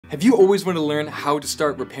Have you always wanted to learn how to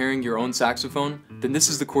start repairing your own saxophone? Then this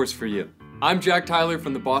is the course for you. I'm Jack Tyler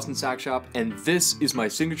from the Boston Sax Shop, and this is my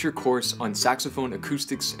signature course on saxophone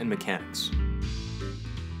acoustics and mechanics.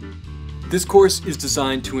 This course is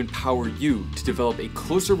designed to empower you to develop a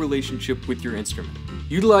closer relationship with your instrument,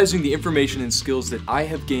 utilizing the information and skills that I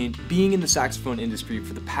have gained being in the saxophone industry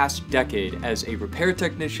for the past decade as a repair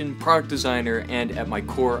technician, product designer, and at my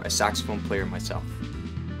core, a saxophone player myself.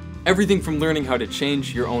 Everything from learning how to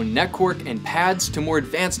change your own neck cork and pads to more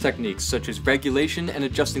advanced techniques such as regulation and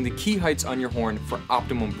adjusting the key heights on your horn for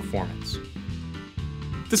optimum performance.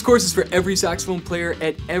 This course is for every saxophone player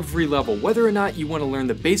at every level, whether or not you want to learn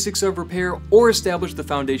the basics of repair or establish the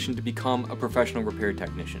foundation to become a professional repair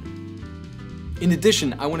technician. In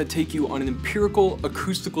addition, I want to take you on an empirical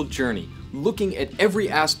acoustical journey, looking at every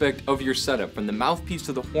aspect of your setup from the mouthpiece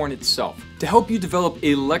to the horn itself, to help you develop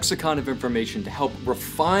a lexicon of information to help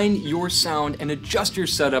refine your sound and adjust your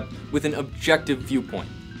setup with an objective viewpoint.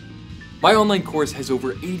 My online course has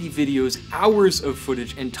over 80 videos, hours of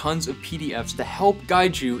footage, and tons of PDFs to help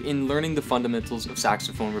guide you in learning the fundamentals of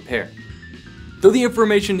saxophone repair. Though the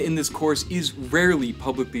information in this course is rarely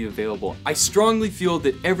publicly available, I strongly feel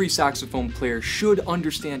that every saxophone player should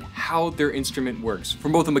understand how their instrument works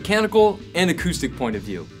from both a mechanical and acoustic point of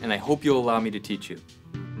view, and I hope you'll allow me to teach you.